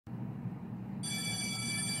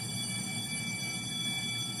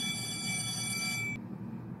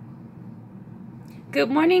Good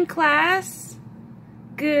morning, class.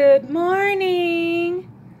 Good morning.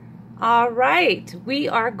 All right, we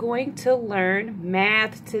are going to learn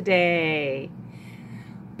math today.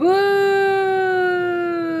 Boo!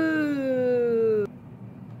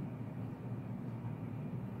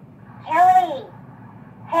 Kelly!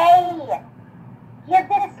 Hey! Give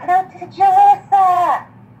this note to Jalissa!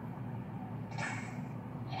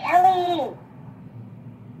 Kelly!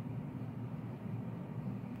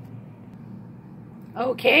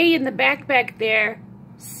 Okay, in the back there,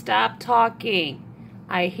 stop talking.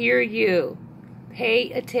 I hear you.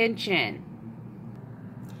 Pay attention.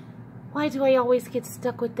 Why do I always get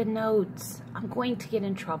stuck with the notes? I'm going to get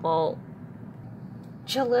in trouble.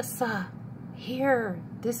 Jalissa, here.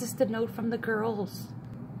 This is the note from the girls.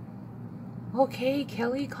 Okay,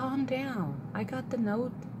 Kelly, calm down. I got the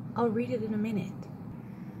note. I'll read it in a minute.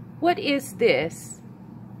 What is this?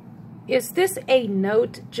 Is this a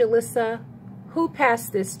note, Jalissa? Who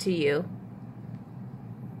passed this to you?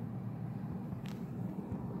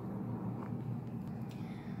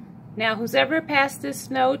 Now, who's ever passed this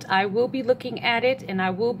note, I will be looking at it and I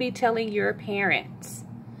will be telling your parents.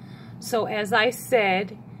 So as I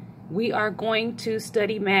said, we are going to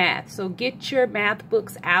study math. So get your math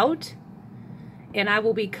books out and I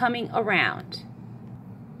will be coming around.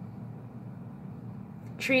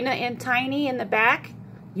 Trina and Tiny in the back,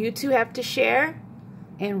 you two have to share.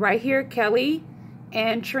 And right here, Kelly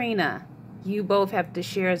and Trina, you both have to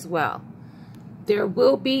share as well. There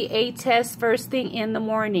will be a test first thing in the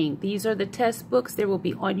morning. These are the test books. They will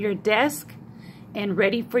be on your desk and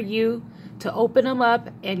ready for you to open them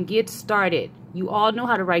up and get started. You all know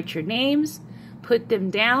how to write your names, put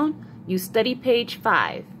them down. You study page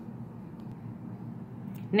 5.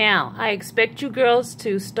 Now, I expect you girls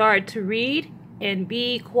to start to read and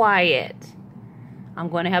be quiet. I'm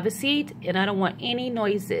going to have a seat and I don't want any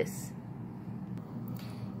noises.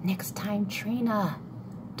 Next time, Trina,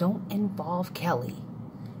 don't involve Kelly.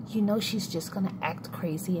 You know she's just going to act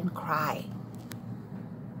crazy and cry.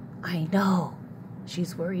 I know.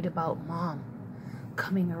 She's worried about Mom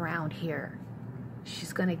coming around here.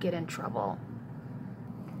 She's going to get in trouble.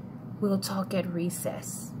 We'll talk at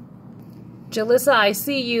recess. Jalissa, I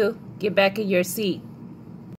see you. Get back in your seat.